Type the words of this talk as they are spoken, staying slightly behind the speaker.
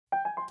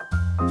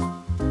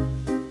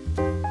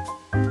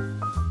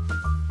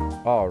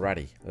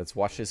Alrighty, let's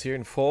watch this here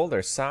in full.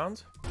 There's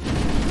sound.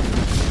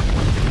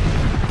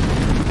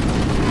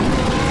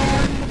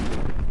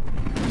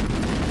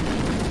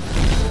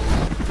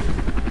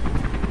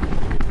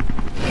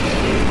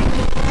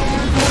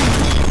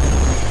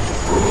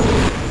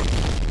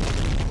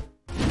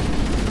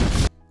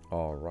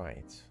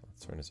 Alright,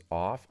 let's turn this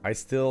off. I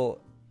still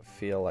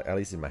feel like, at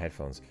least in my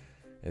headphones,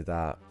 is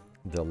that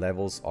the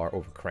levels are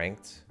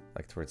overcranked.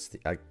 Like towards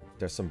the,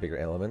 there's some bigger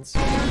elements.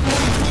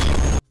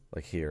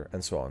 Like here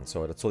and so on.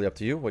 So that's totally up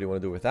to you. What do you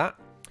want to do with that?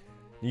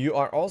 You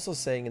are also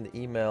saying in the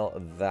email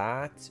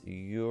that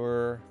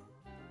your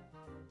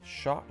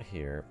shot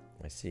here,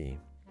 I see,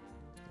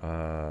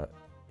 you're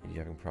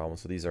having problems.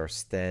 So these are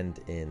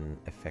stand-in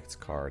effects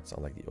cards,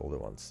 unlike the older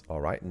ones.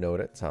 All right,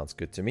 noted. Sounds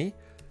good to me.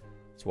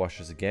 Let's watch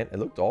this again. It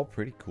looked all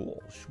pretty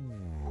cool.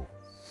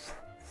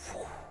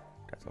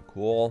 That's all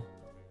cool.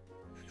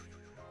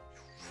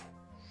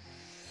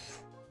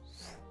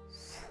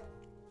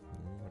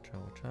 Watch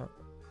out, watch out.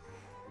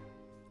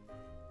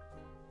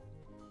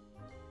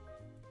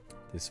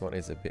 This one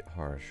is a bit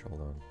harsh.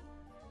 Hold on.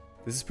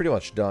 This is pretty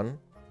much done.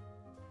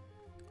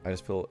 I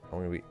just feel I'm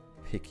going to be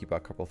picky about a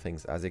couple of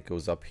things. As it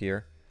goes up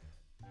here,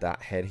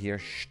 that head here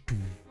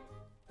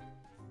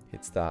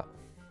hits that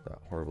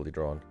horribly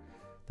drawn,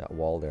 that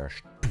wall there,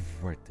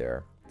 right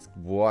there.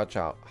 Watch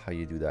out how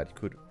you do that. You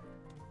could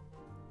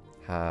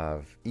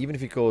have, even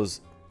if it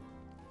goes,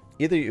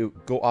 either you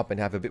go up and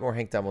have a bit more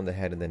hang time on the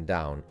head and then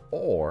down,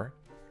 or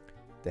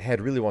the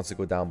head really wants to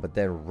go down, but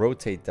then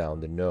rotate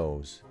down the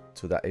nose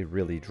so that it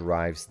really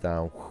drives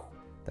down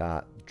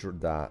that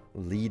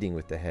leading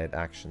with the head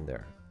action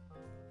there.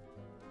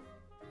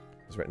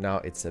 Because right now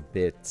it's a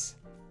bit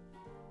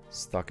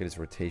stuck in its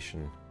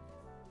rotation,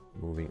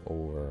 moving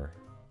over.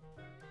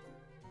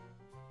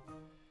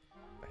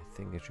 I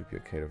think it should be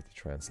okay with the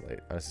translate.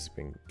 This has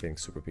been getting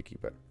super picky,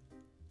 but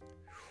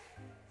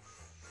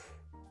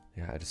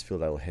yeah, I just feel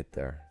that'll hit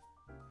there.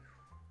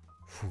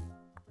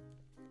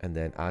 And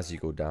then as you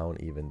go down,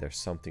 even there's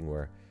something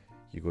where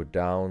you go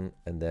down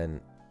and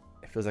then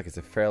it feels like it's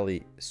a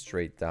fairly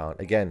straight down.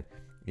 Again,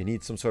 you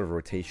need some sort of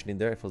rotation in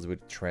there. It feels a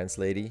bit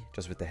translatey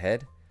just with the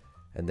head.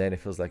 And then it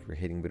feels like we're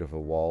hitting a bit of a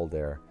wall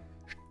there.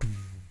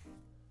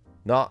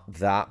 Not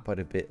that, but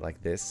a bit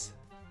like this.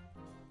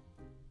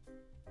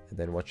 And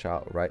then watch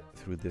out right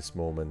through this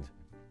moment.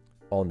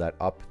 On that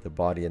up, the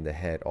body and the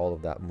head, all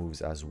of that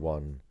moves as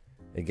one.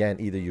 Again,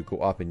 either you go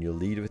up and you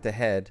lead with the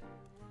head,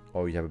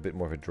 or you have a bit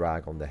more of a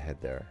drag on the head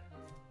there.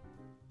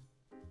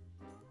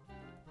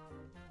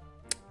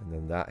 And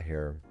then that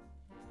here,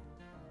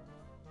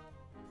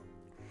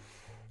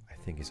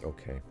 I think is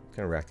okay. I'm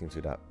kind of reacting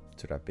to that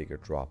bigger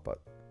drop, but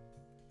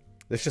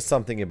there's just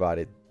something about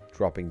it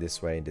dropping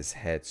this way and this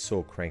head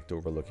so cranked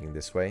over looking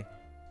this way.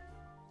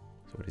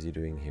 So what is he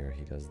doing here?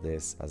 He does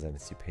this as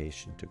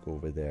anticipation to go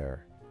over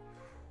there.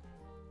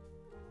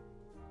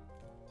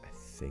 I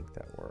think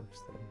that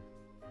works then.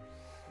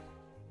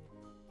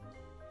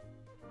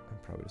 I'm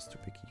probably just too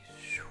picky.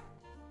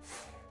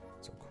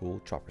 So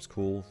cool. Chopper's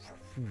cool.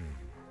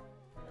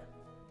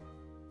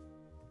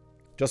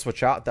 Just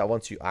watch out that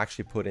once you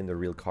actually put in the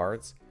real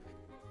cards,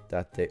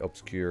 that they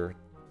obscure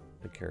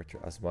the character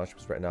as much,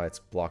 because right now it's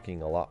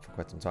blocking a lot for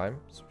quite some time.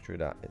 So make sure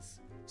that is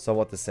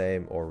somewhat the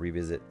same, or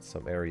revisit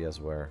some areas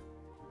where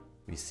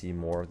we see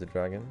more of the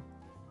dragon.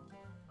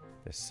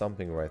 There's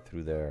something right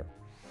through there,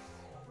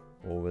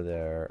 over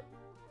there,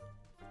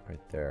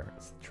 right there.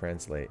 It's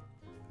translate.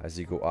 As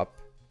you go up,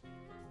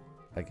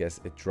 I guess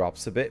it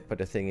drops a bit, but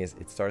the thing is,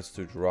 it starts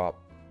to drop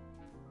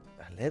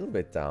a little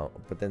bit down,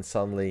 but then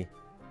suddenly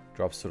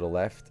drops to the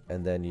left,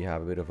 and then you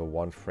have a bit of a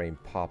one frame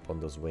pop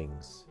on those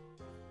wings.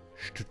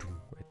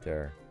 Right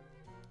there.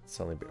 It's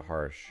suddenly a bit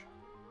harsh.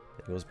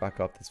 It goes back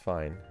up, that's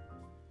fine.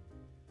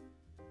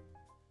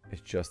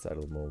 It's just that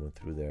little moment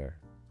through there.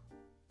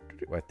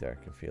 Right there,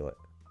 I can feel it.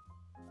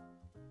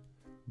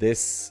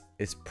 This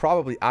is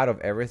probably, out of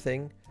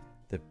everything,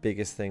 the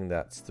biggest thing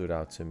that stood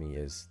out to me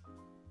is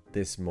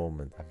this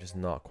moment. I'm just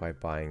not quite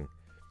buying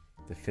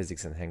the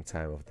physics and hang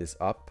time of this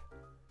up,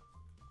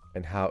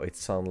 and how it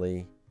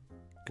suddenly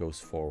goes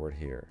forward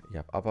here.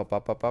 Yep, up, up,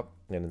 up, up, up,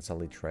 and then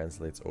suddenly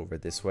translates over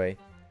this way.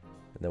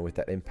 And then with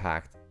that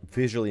impact,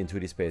 visually in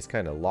 2D space,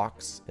 kind of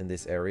locks in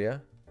this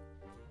area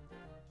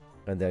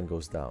and then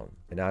goes down.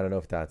 And I don't know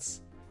if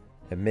that's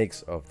a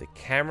mix of the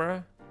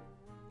camera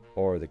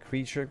or the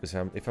creature, because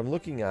if I'm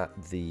looking at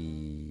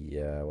the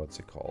what's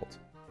it called,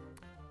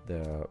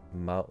 the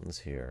mountains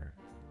here,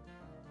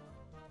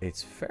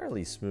 it's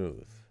fairly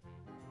smooth.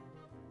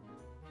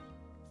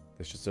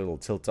 There's just a little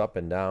tilt up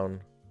and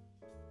down,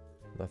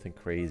 nothing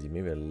crazy.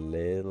 Maybe a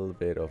little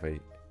bit of a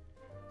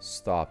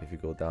stop if you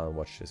go down.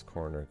 Watch this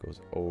corner, it goes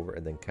over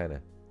and then kind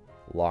of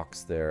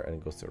locks there, and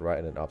it goes to the right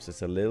and then up. So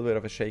it's a little bit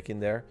of a shake in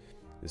there.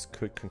 This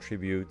could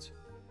contribute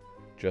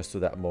just to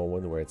that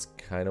moment where it's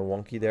kind of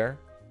wonky there.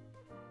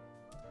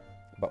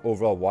 But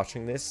overall,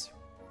 watching this,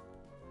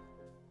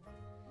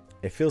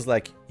 it feels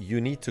like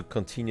you need to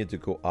continue to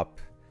go up.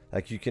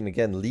 Like you can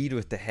again lead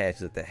with the head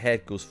so that the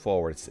head goes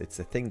forward. It's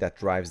a thing that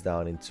drives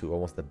down into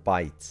almost a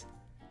bite.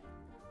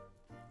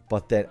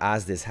 But then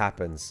as this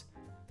happens,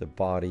 the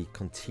body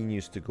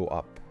continues to go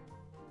up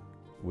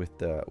with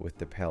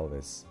the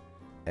pelvis.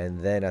 And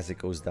then as it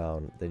goes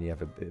down, then you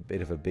have a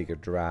bit of a bigger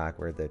drag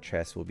where the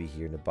chest will be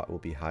here and the butt will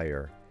be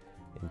higher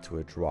into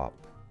a drop.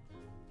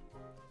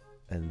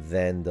 And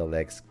then the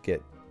legs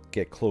get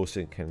closer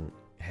and can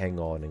hang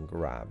on and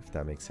grab, if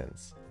that makes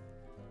sense.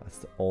 That's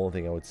the only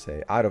thing I would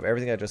say. Out of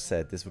everything I just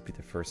said, this would be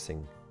the first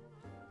thing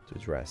to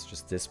address.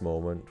 Just this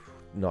moment,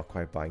 not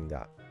quite buying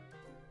that.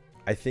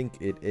 I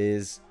think it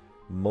is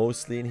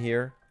mostly in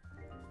here,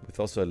 with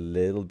also a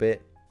little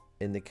bit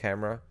in the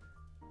camera.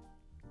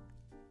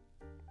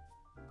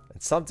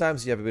 And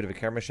sometimes you have a bit of a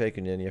camera shake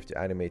and then you have to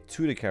animate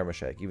to the camera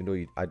shake, even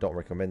though I don't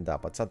recommend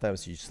that. But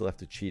sometimes you still have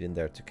to cheat in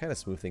there to kind of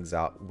smooth things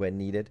out when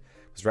needed.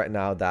 Because right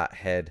now that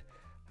head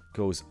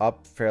goes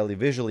up fairly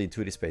visually in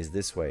 2D space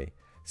this way,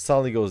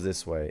 suddenly goes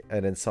this way,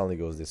 and then suddenly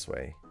goes this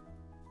way.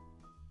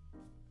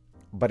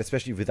 But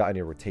especially without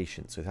any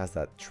rotation, so it has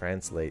that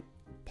translate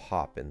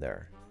pop in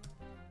there.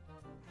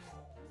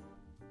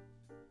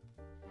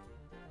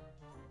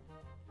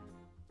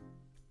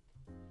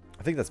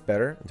 I think that's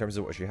better in terms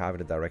of what you have in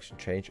the direction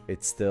change.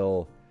 It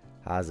still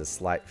has a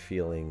slight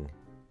feeling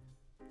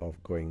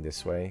of going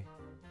this way.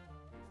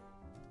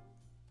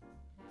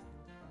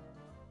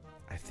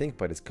 I think,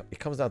 but it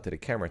comes down to the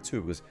camera too,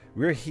 because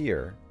we're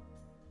here,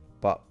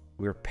 but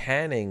we're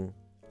panning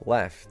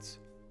left.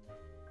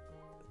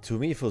 To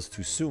me, it feels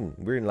too soon.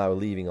 We're now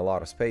leaving a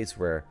lot of space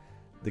where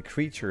the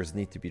creatures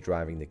need to be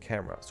driving the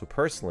camera. So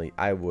personally,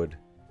 I would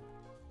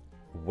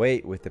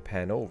wait with the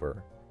pan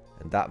over,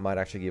 and that might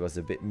actually give us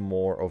a bit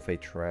more of a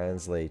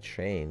translate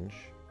change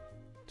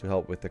to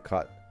help with the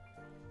cut.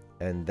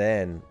 And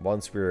then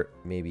once we're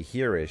maybe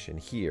here-ish and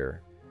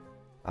here,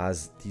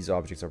 as these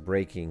objects are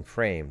breaking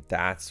frame,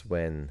 that's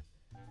when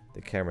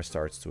the camera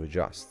starts to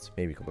adjust.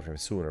 Maybe a couple of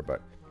frames sooner,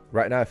 but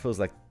right now it feels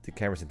like the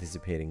camera's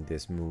anticipating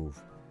this move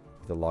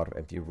with a lot of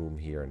empty room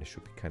here, and it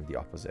should be kind of the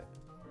opposite.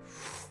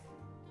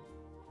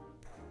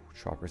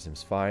 Chopper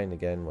seems fine.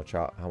 Again, watch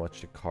out how much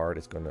the card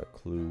is going to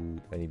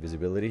occlude any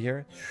visibility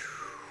here.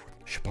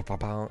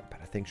 But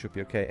I think should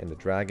be okay. And the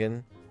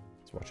dragon,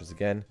 let's watch this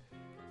again.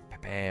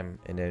 Bam,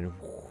 and then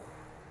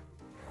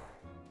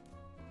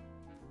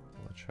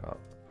watch out.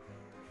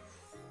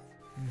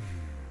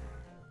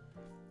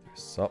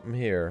 There's something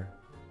here.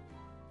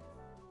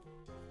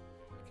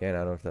 Again, I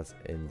don't know if that's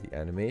in the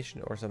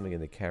animation or something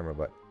in the camera,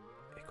 but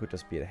it could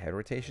just be a head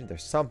rotation.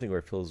 There's something where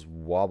it feels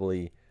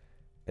wobbly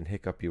and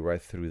hiccupy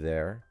right through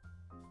there,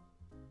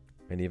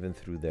 and even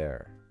through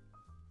there.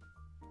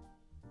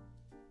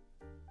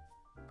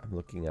 I'm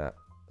looking at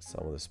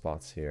some of the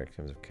spots here in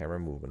terms of camera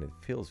movement. It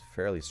feels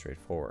fairly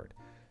straightforward.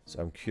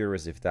 So I'm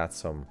curious if that's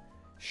some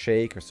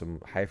shake or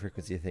some high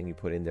frequency thing you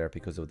put in there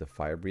because of the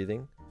fire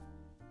breathing.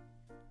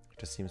 It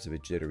just seems a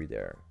bit jittery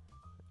there.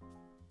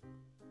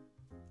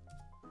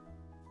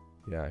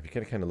 Yeah, if you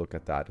can kind of look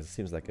at that, it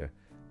seems like a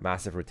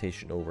massive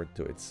rotation over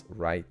to its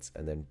right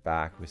and then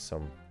back with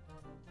some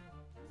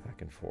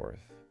back and forth.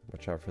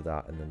 Watch out for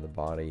that. And then the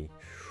body.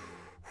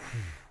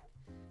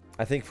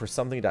 I think for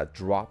something that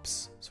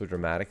drops so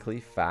dramatically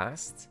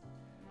fast,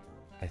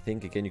 I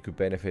think again you could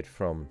benefit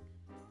from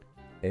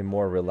a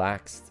more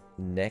relaxed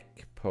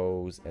neck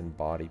pose and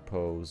body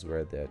pose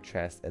where the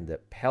chest and the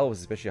pelvis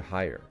is especially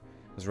higher.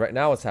 Because right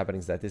now what's happening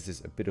is that this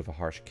is a bit of a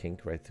harsh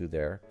kink right through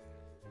there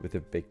with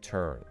a big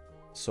turn.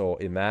 So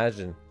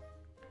imagine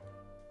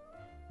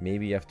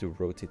maybe you have to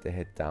rotate the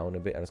head down a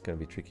bit, and it's going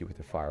to be tricky with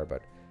the fire,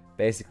 but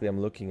basically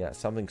I'm looking at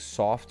something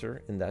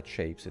softer in that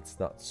shape so it's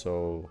not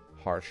so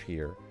harsh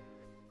here.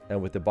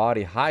 And with the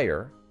body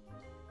higher,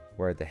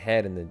 where the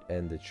head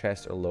and the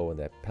chest are low and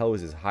the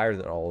pelvis is higher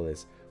than all of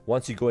this,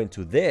 once you go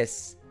into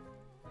this,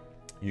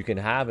 you can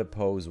have a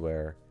pose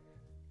where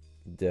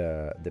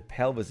the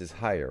pelvis is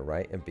higher,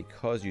 right? And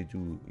because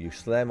you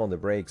slam on the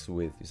brakes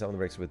with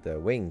the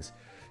wings,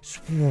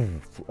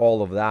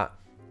 all of that,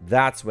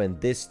 that's when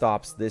this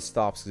stops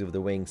because of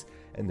the wings,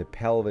 and the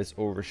pelvis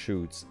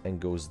overshoots and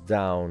goes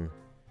down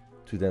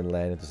to then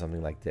land into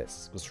something like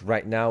this. Because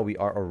right now we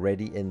are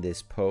already in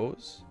this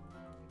pose.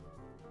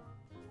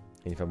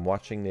 And if I'm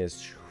watching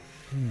this,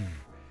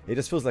 it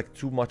just feels like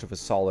too much of a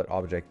solid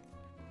object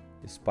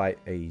despite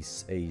a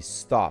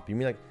stop. You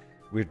mean like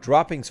we're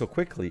dropping so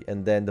quickly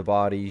and then the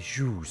body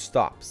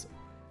stops.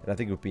 And I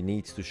think it would be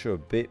neat to show a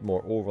bit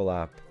more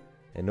overlap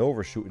and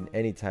overshoot in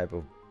any type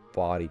of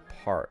body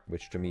part,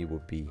 which to me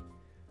would be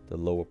the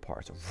lower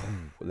part. So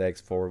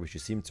legs forward, which you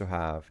seem to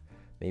have.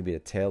 Maybe the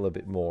tail a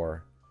bit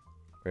more,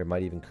 or it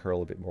might even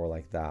curl a bit more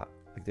like that.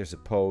 Like there's a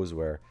pose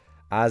where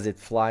as it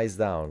flies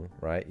down,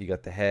 right, you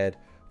got the head,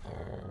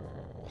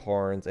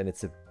 horns, and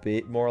it's a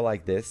bit more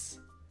like this,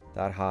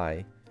 that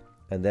high.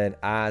 And then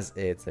as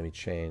it's, let me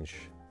change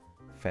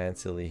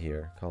fancily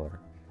here,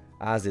 color.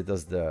 As it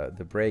does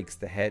the brakes,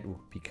 the head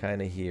will be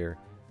kind of here,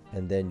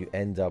 and then you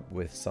end up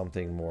with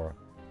something more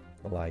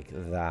like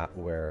that,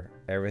 where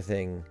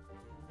everything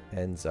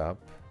ends up,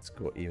 let's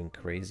go even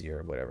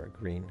crazier, whatever,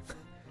 green,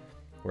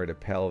 where the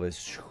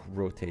pelvis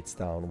rotates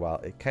down while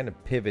it kind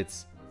of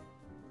pivots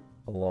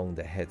along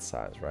the head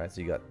size, right?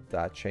 So you got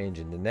that change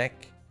in the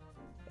neck,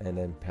 and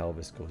then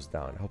pelvis goes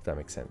down. I hope that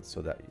makes sense.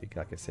 So that,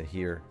 like I said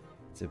here,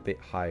 it's a bit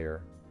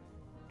higher,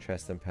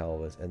 chest and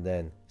pelvis, and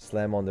then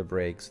slam on the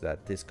brake so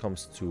that this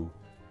comes to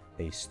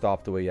a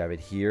stop the way you have it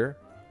here,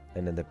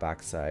 and then the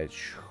backside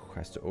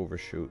has to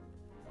overshoot.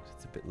 So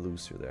it's a bit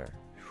looser there.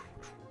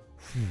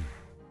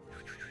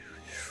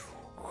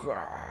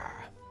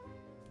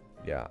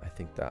 Yeah, I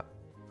think that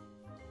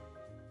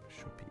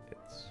should be it.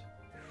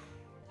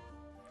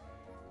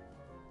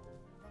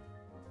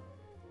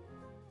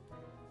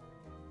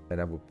 And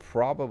I would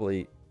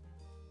probably,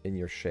 in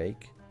your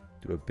shake,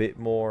 do a bit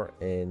more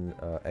in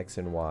X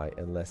and Y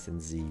and less in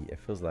Z. It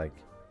feels like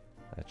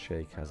that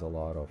shake has a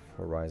lot of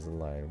horizon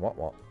line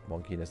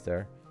wonkiness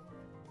there.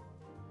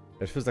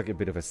 It feels like a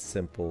bit of a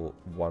simple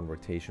one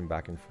rotation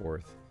back and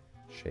forth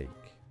shake.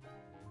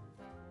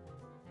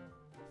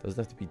 Doesn't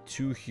have to be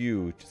too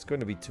huge. It's going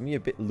to be, to me, a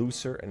bit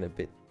looser and a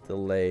bit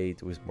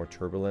delayed with more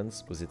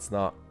turbulence, because it's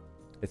not,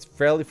 it's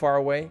fairly far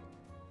away.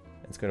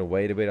 It's going to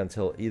wait a bit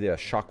until either a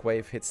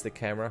shockwave hits the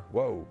camera,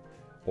 whoa,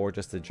 or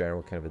just a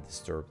general kind of a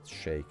disturbed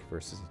shake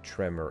versus a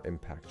tremor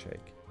impact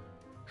shake.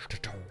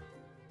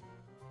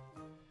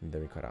 And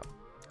then we cut out.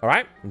 All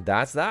right,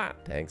 that's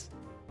that. Thanks.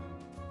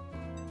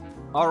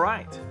 All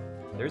right.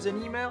 There's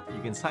an email.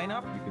 You can sign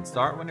up. You can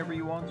start whenever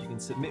you want. You can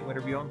submit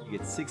whenever you want. You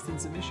get 16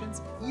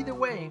 submissions. Either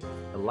way,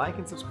 a like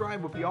and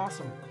subscribe would be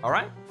awesome. All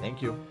right.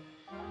 Thank you.